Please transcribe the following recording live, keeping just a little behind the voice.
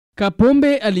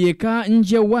Kapombe aliyekaa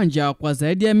nje ya uwanja kwa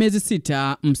zaidi ya miezi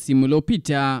 6 msimu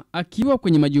uliopita akiwa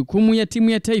kwenye majukumu ya timu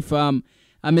ya taifa,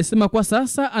 amesema kwa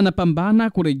sasa anapambana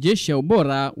kurejesha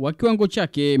ubora wa kiwango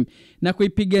chake na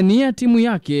kuipigania timu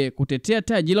yake kutetea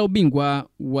taji la ubingwa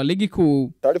wa ligi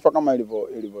kuu. Taarifa kama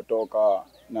ilivyotoka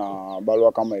na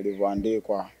barua kama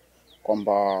ilivyoandikwa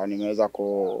kwamba nimeweza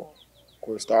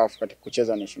kustaafu katika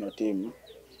kucheza national team,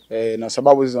 na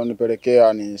sababu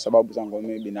zilizonipelekea ni sababu zangu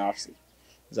mimi binafsi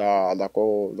za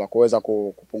kuweza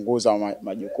kupunguza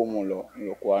majukumu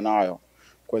nilokuwa nayo,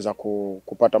 kuweza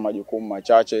kupata majukumu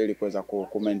machache ili kuweza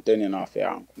kumaintain na afya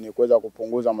yangu. Ni kuweza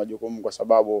kupunguza majukumu kwa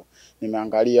sababu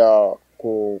nimeangalia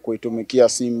kuitumikia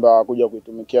Simba, kuja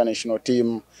kuitumikia national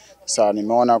team. Sasa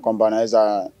nimeona kwamba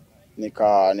naweza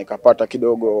nikapata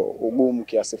kidogo ugumu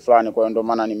kiasi fulani, kwa hiyo ndio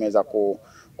maana nimeweza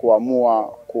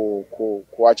kuamua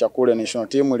kuacha kule national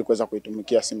team ili kuweza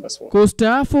kuitumikia Simba Sports.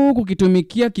 Kustaafu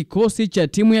kukitumikia kikosi cha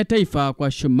timu ya taifa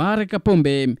kwa Shomari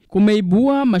Kapombe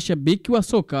kumeibua mashabiki wa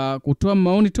soka kutoa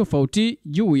maoni tofauti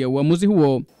juu ya uamuzi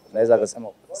huo. Naweza kusema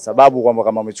sababu kwamba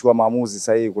kama amechukua maamuzi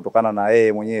sahihi kutokana na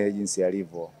yeye mwenyewe jinsi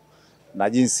alivyo na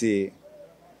jinsi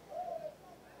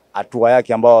hatua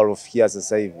yake ambao alofikia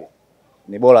sasa hivi,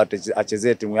 ni bora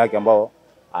achezee timu yake ambao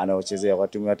anaochezea. Kwa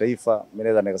timu ya taifa mimi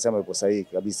naweza nikasema ipo sahihi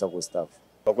kabisa kustaafu.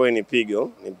 Kwa kweli ni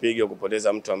pigo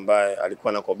kupoteza mtu ambaye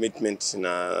alikuwa na commitment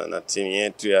na timu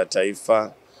yetu ya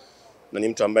taifa, na ni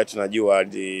mtu ambaye tunajua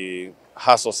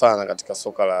alihaso sana katika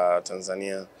soka la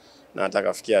Tanzania na nataka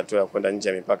kufikia hatua ya kwenda nje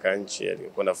ya mipaka ya nchi.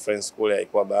 Alikwenda France kule,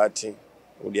 haikuwa bahati,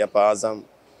 rudi hapa Azam.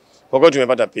 Kwa kweli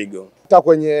tumepata pigo. Hata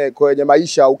kwenye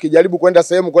maisha ukijaribu kwenda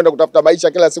sehemu kwenda kutafuta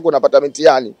maisha kila siku unapata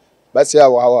mitihani, basi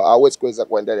hawezi kuweza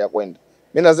kuendelea kwenda.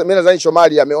 Mimi nadhani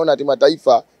Shomari ameona timu ya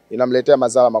taifa inamletea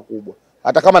madhara makubwa,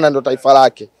 hata kama ndio taifa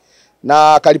lake,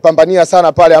 na kalipambania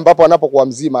sana pale ambapo anapokuwa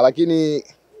mzima, lakini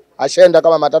ashaenda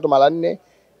kama matatu mara 4,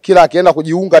 kila akienda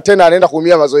kujiunga tena anaenda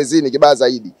kuumia mazoezini kibaya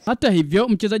zaidi. Hata hivyo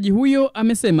mchezaji huyo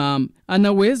amesema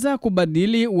anaweza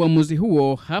kubadili uamuzi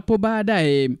huo hapo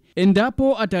baadaye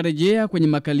endapo atarejea kwenye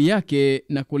makali yake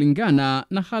na kulingana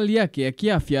na hali yake ya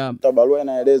kiafya. Barua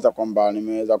inaeleza kwamba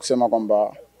nimeweza kusema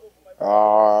kwamba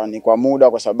ni kwa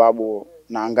muda, kwa sababu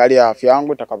naangalia afya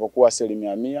yangu itakapokuwa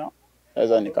 100%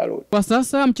 naweza nikarudi. Kwa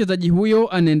sasa mchezaji huyo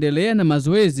anaendelea na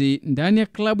mazoezi ndani ya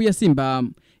klabu ya Simba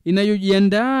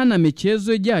inayojiandaa na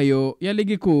michezo ijayo ya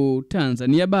ligi kuu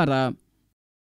Tanzania bara.